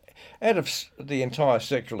 Out of the entire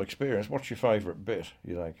sexual experience, what's your favourite bit?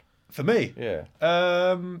 You think? For me, yeah.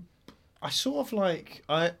 I sort of like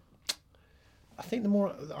I think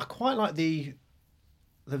I quite like the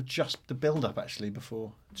build up actually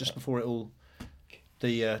before it all.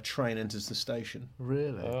 The train enters the station.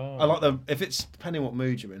 Really? I like if it's depending what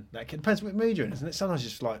mood you're in. That depends what mood you're in, isn't it? Sometimes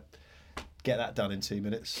just like get that done in 2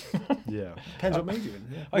 minutes. Yeah. Depends what mood you're in.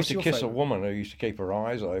 Yeah. I used to kiss a woman who used to keep her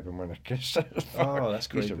eyes open when I kissed her. Oh, that's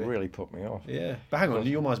creepy. Used to really put me off. Yeah. But hang on,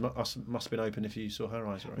 your eyes must have been open if you saw her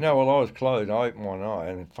eyes, right? No, well, I was closed. I opened one eye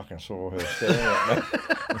and fucking saw her staring at me.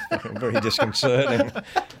 It was fucking very disconcerting.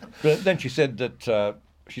 But then she said that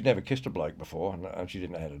she'd never kissed a bloke before, and she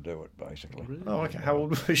didn't know how to do it, basically. Really? Oh, okay. How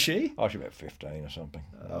old was she? Oh, she was about 15 or something.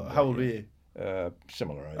 How old were you?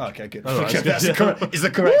 Similar age. Okay, good. Oh, right, that's the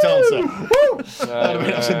correct answer. Woo!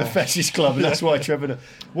 I was in the fetish club, and that's why Trevor.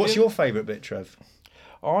 What's your favourite bit, Trev?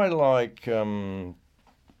 I like. I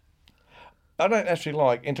don't actually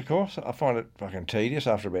like intercourse. I find it fucking tedious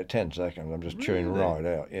after about 10 seconds. I'm just chewing right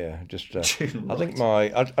out. Yeah, just. I think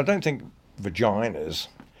I don't think vaginas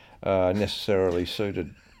are necessarily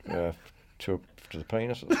suited to the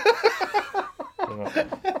penis.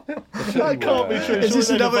 That can't be true. Is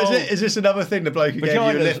this another thing the bloke who gave you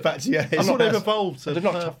a lift back to your head? It's not they've evolved. They're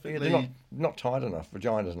not tight enough.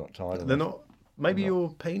 Vagina's not tight enough. They're not. Maybe your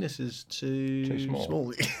penis is too small.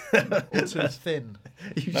 Or too thin.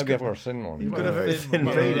 Maybe I've got a thin one. You've got a very thin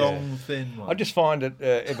penis. Long, thin one. I just find that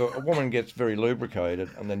if a woman gets very lubricated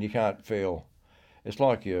and then you can't feel, it's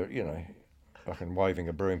like you're, fucking waving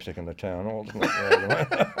a broomstick in the town hall, isn't it?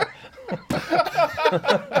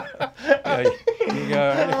 You go,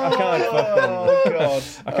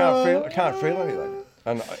 I can't feel anything,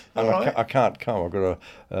 and I can't come. I've got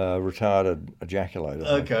a retarded ejaculator.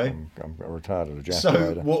 Okay, I'm a retarded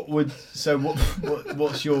ejaculator.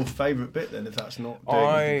 What's your favourite bit then? If that's not,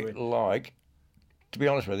 to be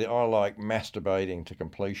honest with you, I like masturbating to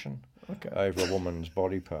completion. Okay. Over a woman's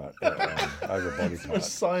body part. Over a body part. That's a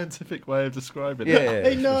scientific way of describing it. Yeah,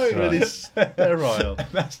 I know. It's really sterile.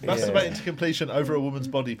 Masturbating to completion over a woman's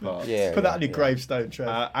body part. Yeah, put that on your gravestone,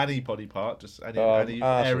 Trev. Any body part, just any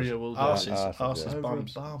area will do. Arses,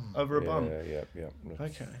 bums. Over a bum. Yeah.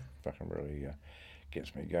 Okay. Fucking really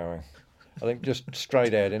gets me going. I think just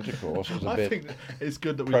straight out intercourse is a bit. I think it's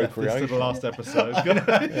good that we left this to the last episode.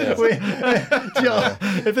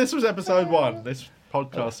 If this was episode 1, this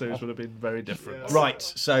podcast series would have been very different. Right,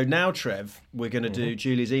 so now, Trev, we're going to do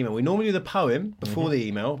Julie's email. We normally do the poem before the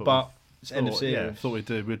email, but it's end of series. Yeah, thought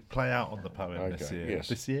we'd play out on the poem this year. Yes.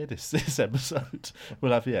 This episode,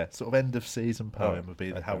 we'll have sort of end of season poem would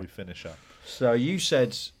be how we finish up. So you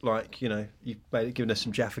said, you've given us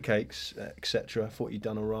some Jaffa Cakes, etc. I thought you'd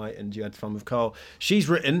done all right and you had fun with Carl. She's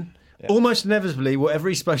written, almost inevitably, whatever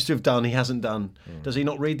he's supposed to have done, he hasn't done. Does he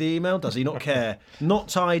not read the email? Does he not care? Not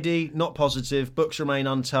tidy, not positive, books remain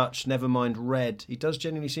untouched, never mind read. He does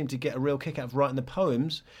genuinely seem to get a real kick out of writing the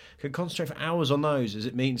poems. Can concentrate for hours on those, as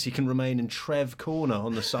it means he can remain in Trev Corner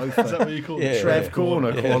on the sofa. Is that what you call it? Trev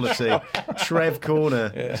Corner quality. Trev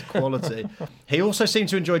Corner quality. He also seemed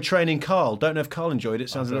to enjoy training Carl. Don't know if Carl enjoyed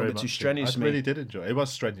it. Sounds a little bit too strenuous to me. I really did enjoy it. It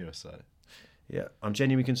was strenuous, though. Yeah, I'm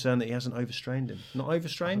genuinely concerned that he hasn't overstrained him. Not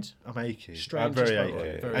overstrained? I'm achy. Strained, I'm very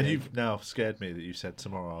achy. Very and you've now scared me that you said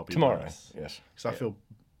tomorrow I'll be tomorrow. nice. Yes. Because I feel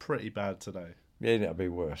pretty bad today. Yeah, that'd be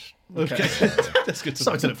worse. Okay. That's good to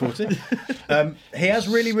Something to look forward to. He has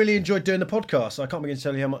really, really enjoyed doing the podcast. I can't begin to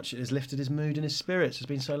tell you how much it has lifted his mood and his spirits. It's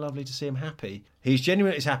been so lovely to see him happy. He's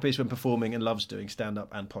genuinely his happiest when performing and loves doing stand-up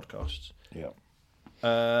and podcasts. Yeah.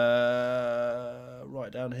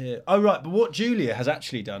 Right down here. Oh, right. But what Julia has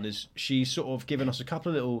actually done is she's sort of given us a couple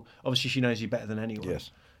of little... Obviously, she knows you better than anyone. Yes.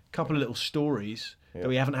 A couple of little stories that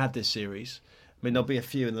we haven't had this series. I mean, there'll be a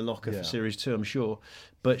few in the locker for series 2, I'm sure.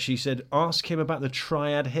 But she said, ask him about the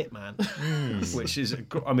Triad Hitman, which is,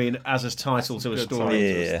 I mean, as a title to a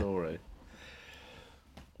story.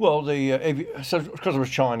 Well, because I was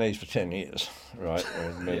Chinese for 10 years, right?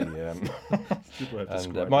 And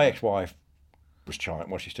my ex-wife was Chinese.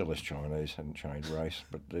 Well, she still is Chinese, hadn't changed race.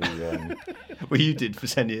 But well, you did for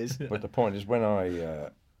 10 years. But the point is, when I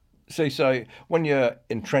so when you're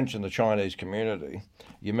entrenched in the Chinese community,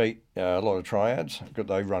 you meet a lot of triads because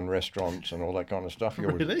they run restaurants and all that kind of stuff.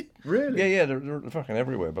 Really? Yeah, they're fucking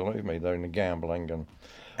everywhere. Believe me, they're in the gambling and.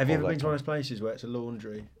 Have you ever been to one of those places where it's a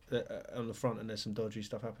laundry on the front and there's some dodgy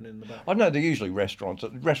stuff happening in the back? I know they're usually restaurants.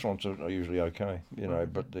 Restaurants are usually okay, you know.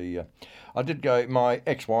 But I did go. My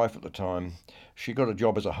ex-wife at the time, she got a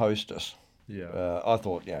job as a hostess. Yeah. I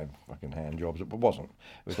thought, fucking hand jobs. It wasn't.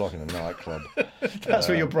 It was like in a nightclub. That's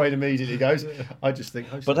where your brain immediately goes. I just think.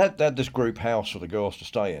 But they had this group house for the girls to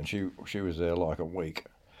stay in. She was there like a week.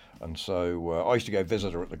 And so I used to go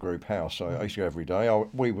visit her at the group house. So I used to go every day.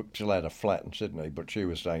 We still had a flat in Sydney, but she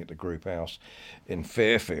was staying at the group house in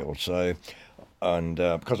Fairfield. So, and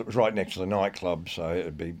because it was right next to the nightclub, so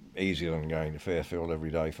it'd be easier than going to Fairfield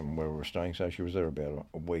every day from where we were staying. So she was there about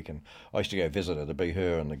a week, and I used to go visit her. To be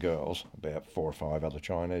her and the girls, about 4 or 5 other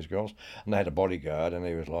Chinese girls, and they had a bodyguard, and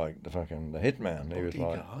he was like the hitman. He was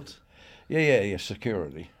like, yeah,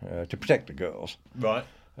 security to protect the girls, right?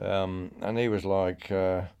 And he was like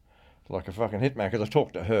a fucking hitman, because I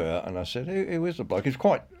talked to her and I said, who is the bloke? He's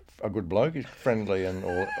quite a good bloke. He's friendly and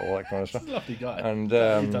all that kind of stuff. He's a lovely guy. And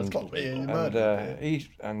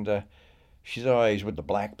she said, oh, he's with the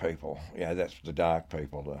black people. Yeah, that's the dark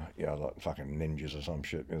people. Like fucking ninjas or some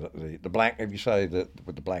shit. The black. If you say that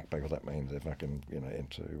with the black people, that means they're fucking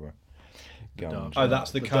into guns. Oh,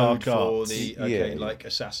 that's the code for arts. like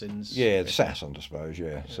assassins. Yeah, assassins, I suppose.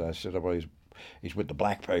 Yeah. So I said, well, he's with the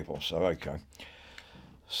black people. So okay.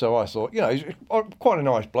 So I thought, he's quite a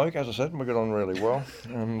nice bloke, as I said, and we got on really well.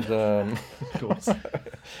 And of course.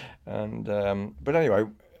 But anyway,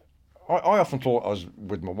 I often thought I was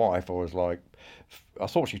with my wife. I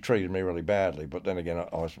thought she treated me really badly, but then again,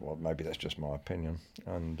 maybe that's just my opinion.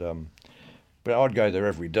 And but I'd go there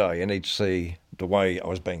every day, and he'd see the way I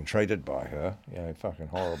was being treated by her. Fucking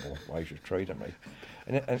horrible way she treated me.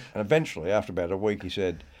 And eventually, after about a week, he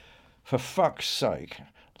said, "For fuck's sake,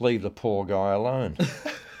 leave the poor guy alone."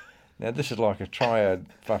 Now, this is like a triad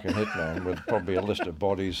fucking hitman with probably a list of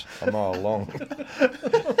bodies a mile long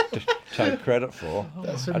to take credit for.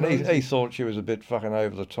 And he thought she was a bit fucking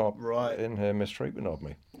over the top in her mistreatment of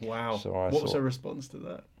me. Wow. So what was her response to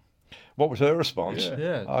that? What was her response?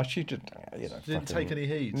 Yeah. She didn't, didn't take any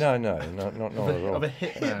heed? No, not at all. Of a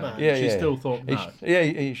hitman? Yeah, she still thought no.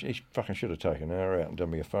 He fucking should have taken her out and done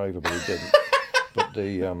me a favour, but he didn't. But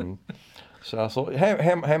so I thought,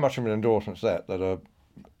 how much of an endorsement's that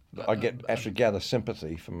I actually gather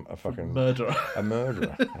sympathy from a fucking murderer. A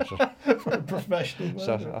murderer. For a professional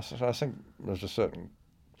murderer. So I think there's a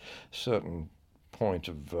certain point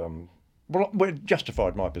of it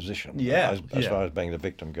justified my position. As far as being the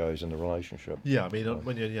victim goes in the relationship. Yeah, I mean,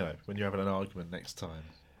 when you're having an argument next time.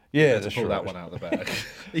 Yeah, let's pull that one out of the bag.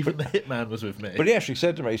 Even the hitman was with me. But he actually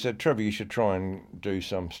said to me, he said, "Trevor, you should try and do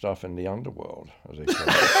some stuff in the underworld," as he said.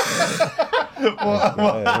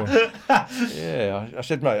 I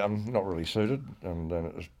said, "Mate, I'm not really suited." And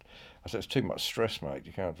then I said, "It's too much stress, mate.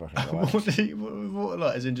 You can't fucking relax." What,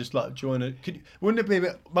 like, as in just like join a... wouldn't it be a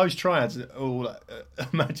bit... Most triads all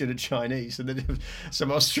imagine a Chinese and then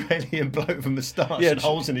some Australian bloke from the start and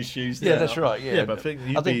holes in his shoes. Yeah, that's right. Yeah, but I think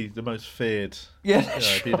you'd be the most feared. Yeah,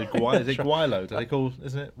 that's be the Is it Guilo? Do they call...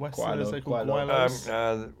 Isn't it Westerners? They call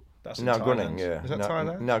Guilos? That's in Gunning, Is that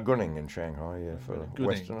Thailand? Gunning in Shanghai, for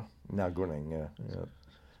Westerner. Gunning, yeah.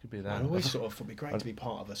 Could be that. I always sort of thought it'd be great to be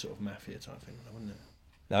part of a sort of mafia type thing, wouldn't it?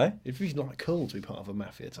 No? It'd be like cool to be part of a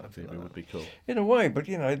mafia type thing. It would be cool. In a way, but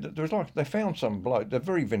there was they found some bloke. They're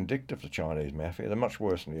very vindictive, the Chinese mafia. They're much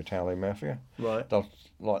worse than the Italian mafia. Right. They'll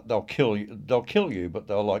kill you. They'll kill you, but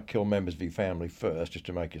they'll kill members of your family first, just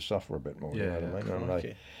to make you suffer a bit more. Yeah, you know what I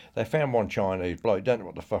mean? They found one Chinese bloke. Don't know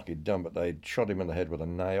what the fuck he'd done, but they'd shot him in the head with a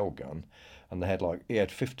nail gun, and he had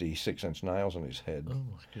 50 6-inch nails in his head. Oh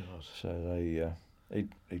my god! So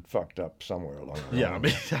He'd fucked up somewhere along the line. Yeah, I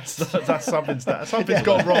mean, that's something's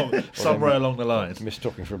gone wrong somewhere along the line.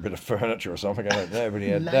 Mistook him for a bit of furniture or something. I don't know, but he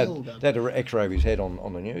had an X-ray of his head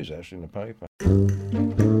on the news, actually, in the paper.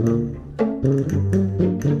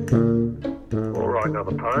 All right,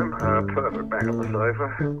 another poem. Perfect back on the sofa.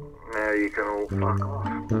 Now you can all fuck off.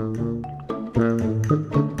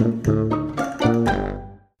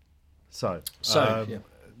 So yeah.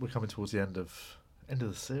 We're coming towards the end of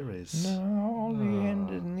the series. No, the end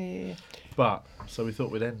is near. But so we thought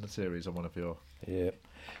we'd end the series on one of your. Yeah,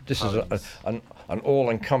 this is an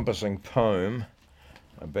all-encompassing poem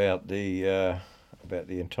about the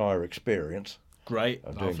entire experience. Great.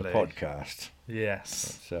 Of doing the podcast.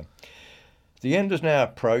 Yes. The end has now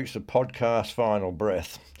approached the podcast's final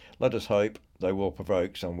breath. Let us hope they will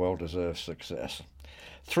provoke some well-deserved success.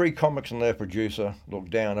 3 comics and their producer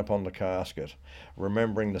look down upon the casket,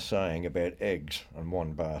 remembering the saying about eggs and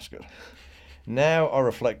one basket. Now I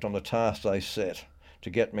reflect on the task they set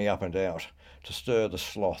to get me up and out, to stir the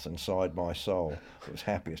sloth inside my soul that was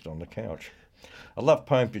happiest on the couch. A love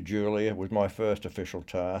poem to Julia was my first official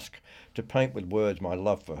task, to paint with words my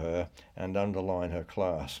love for her and underline her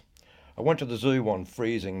class. I went to the zoo one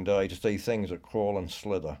freezing day to see things that crawl and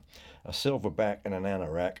slither, a silverback and an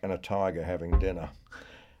anorak and a tiger having dinner.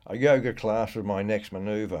 A yoga class was my next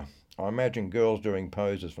manoeuvre. I imagined girls doing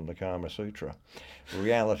poses from the Kama Sutra.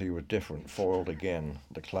 Reality was different, foiled again.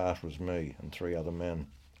 The class was me and 3 other men.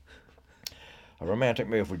 A romantic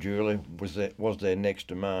meal for Julie was their next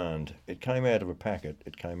demand. It came out of a packet,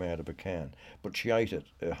 it came out of a can. But she ate it,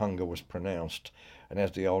 her hunger was pronounced. And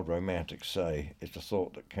as the old romantics say, it's the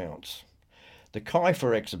thought that counts. The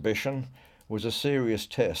Kiefer exhibition was a serious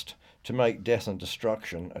test to make death and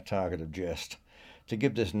destruction a target of jest, to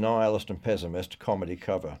give this nihilist and pessimist comedy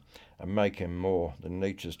cover and make him more than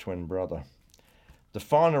Nietzsche's twin brother. The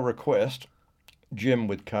final request, Jim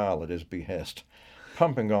with Carl at his behest.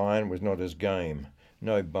 Pumping iron was not his game,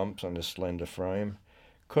 no bumps on his slender frame.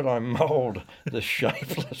 Could I mould the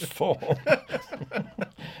shapeless form?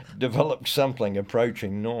 Develop something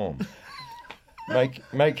approaching norm.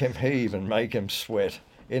 Make him heave and make him sweat,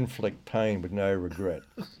 inflict pain with no regret.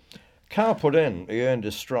 Carl put in, he earned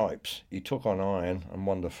his stripes, he took on iron and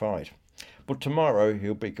won the fight. But tomorrow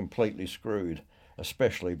he'll be completely screwed,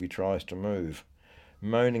 especially if he tries to move.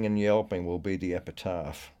 Moaning and yelping will be the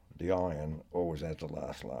epitaph. The iron always has the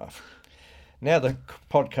last laugh. Now the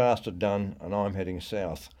podcasts are done and I'm heading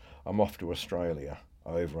south. I'm off to Australia,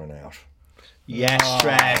 over and out. Yes,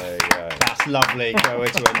 Trev. There you go. That's lovely. Great way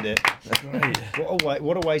to end it. Great.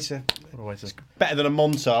 What a way to. It's better than a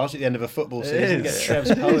montage at the end of a football season. Get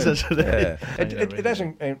Trev's poem. Yeah. It has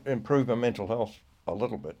improved my mental health a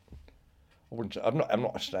little bit. I wouldn't say, I'm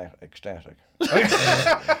not ecstatic.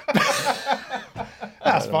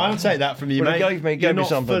 That's fine. I'll take that from you, Well, mate. it gave you're me not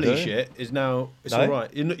something fully to do. shit. It's now. It's No? all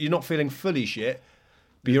right. You're not feeling fully shit,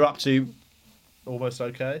 but you're up to. Almost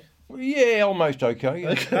okay. Yeah, almost okay.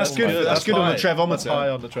 Yeah. That's good. That's good on the Trevometer. That's high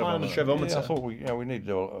on the High on the Trevometer. Yeah, I Trevometer. thought we need to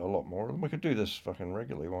do a lot more. We could do this fucking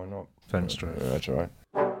regularly. Why not? Thanks, Trev. That's all right.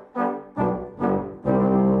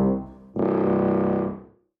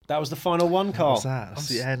 That was the final one, Carl. What's that? That's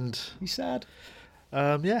the end. You sad?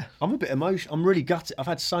 Yeah. I'm a bit emotional. I'm really gutted. I've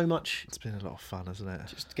had so much. It's been a lot of fun, hasn't it?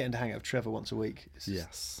 Just getting to hang out with Trevor once a week.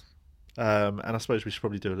 Yes. And I suppose we should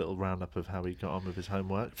probably do a little roundup of how he got on with his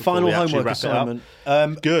homework. Final homework assignment.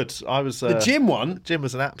 Good. I was The gym one. Gym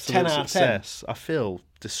was an 10 absolute out of 10. success. I feel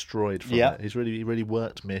destroyed from Yeah. it. He really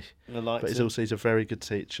worked me. I liked But it. he's a very good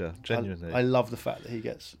teacher. Genuinely. I love the fact that he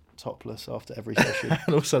gets topless after every session.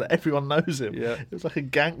 And also that everyone knows him. Yeah. It was like a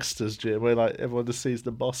gangster's gym where like everyone just sees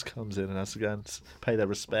the boss comes in and has to go and pay their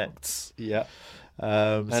respects. Yeah.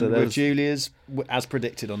 And And with Julia's, as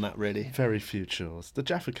predicted on that, really. very few chores. The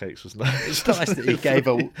Jaffa cakes was nice. It's nice that he gave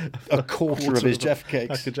a quarter of his Jaffa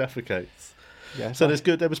cakes. Pack of Jaffa cakes. Yeah, So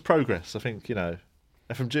there was progress. I think, and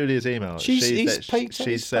from Julia's email, He's she paid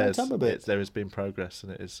says up a bit. there has been progress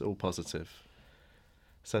and it is all positive.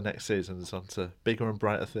 So next season is on to bigger and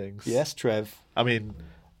brighter things. Yes, Trev. I mean,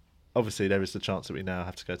 obviously there is the chance that we now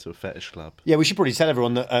have to go to a fetish club. Yeah, we should probably tell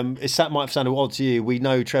everyone that it might have sounded odd to you. We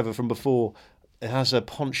know Trevor from before. It has a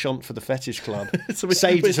penchant for the fetish club. So we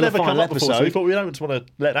saved it it's to the never come final up before, episode. so we thought we don't want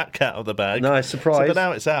to let that cat out of the bag. No, surprise. So, but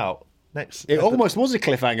now it's out. Next, It almost was a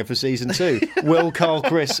cliffhanger for season 2. Will, Carl,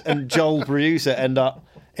 Chris, and Joel, producer, end up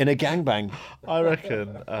in a gangbang? I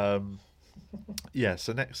reckon.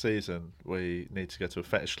 So next season we need to go to a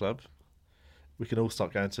fetish club. We can all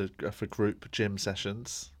start going for group gym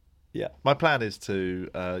sessions. Yeah. My plan is to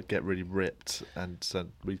get really ripped, and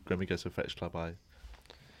when we go to a fetish club, I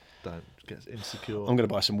don't get insecure. I'm going to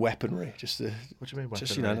buy some weaponry. Just to, what do you mean weaponry?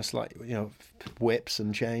 Just, that's like, whips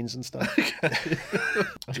and chains and stuff.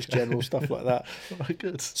 Just general stuff like that. Oh,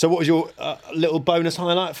 good. So what was your little bonus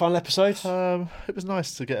highlight, final episode? It was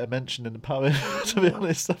nice to get a mention in the poem, to be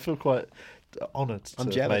honest. I feel quite honoured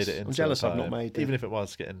to have made it into I'm jealous I've not made it. Even if it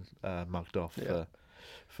was getting mugged off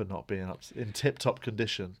for not being up in tip-top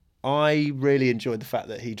condition. I really enjoyed the fact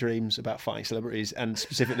that he dreams about fighting celebrities and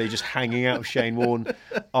specifically just hanging out with Shane Warne.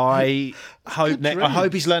 I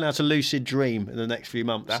hope he's learned how to lucid dream in the next few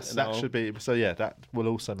months. That should be so. Yeah, that will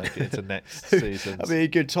also make it into next season. That'd be a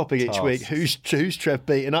good topic each week. Who's Trev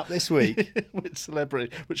beating up this week? Which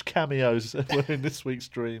celebrity? Which cameos were in this week's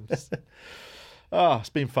dreams? It's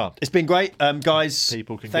been fun. It's been great, guys.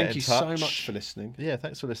 People can thank get in you touch. so much for listening. Yeah,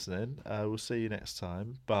 thanks for listening. We'll see you next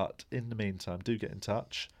time. But in the meantime, do get in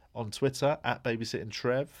touch on Twitter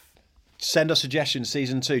 @BabysittingTrev. Send us suggestions.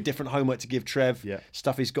 Season 2, different homework to give Trev. Yeah.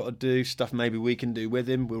 Stuff he's got to do. Stuff maybe we can do with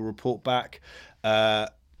him. We'll report back.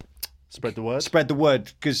 Spread the word. Spread the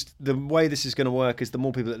word, because the way this is going to work is the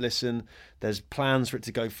more people that listen, there's plans for it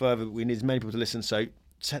to go further. But we need as many people to listen. So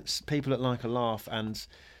people that like a laugh and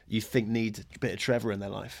you think need a bit of Trevor in their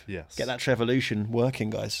life. Yes. Get that Trevolution working,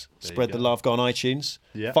 guys. There Spread the love. Go on iTunes.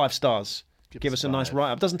 Yeah. 5 stars. Give us a nice 5.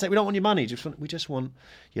 write-up. We don't want your money. We just want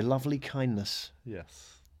your lovely kindness.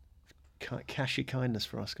 Yes. Cash your kindness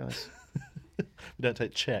for us, guys. We don't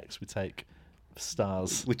take checks. We take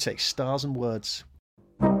stars. We take stars and words.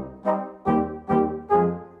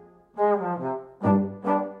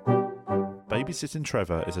 Babysitting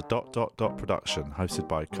Trevor is a ... production hosted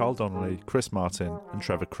by Carl Donnelly, Chris Martin and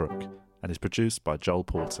Trevor Crook and is produced by Joel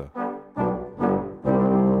Porter.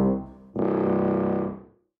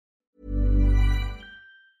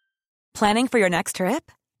 Planning for your next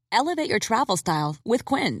trip? Elevate your travel style with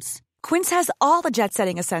Quince. Quince has all the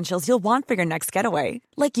jet-setting essentials you'll want for your next getaway,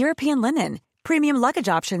 like European linen, premium luggage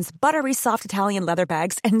options, buttery soft Italian leather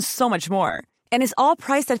bags, and so much more. And is all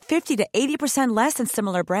priced at 50 to 80% less than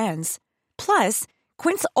similar brands. Plus,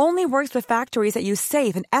 Quince only works with factories that use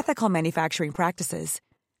safe and ethical manufacturing practices.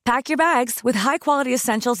 Pack your bags with high-quality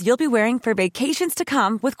essentials you'll be wearing for vacations to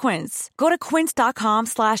come with Quince. Go to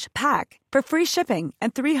quince.com/pack for free shipping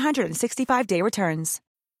and 365-day returns.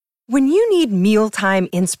 When you need mealtime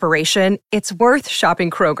inspiration, it's worth shopping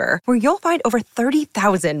Kroger, where you'll find over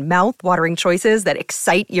 30,000 mouth-watering choices that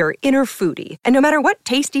excite your inner foodie. And no matter what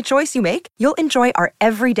tasty choice you make, you'll enjoy our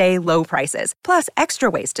everyday low prices, plus extra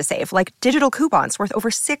ways to save, like digital coupons worth over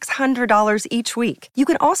 $600 each week. You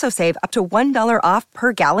can also save up to $1 off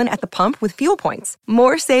per gallon at the pump with fuel points.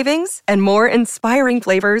 More savings and more inspiring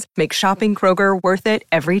flavors make shopping Kroger worth it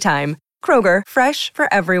every time. Kroger, fresh for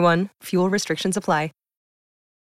everyone. Fuel restrictions apply.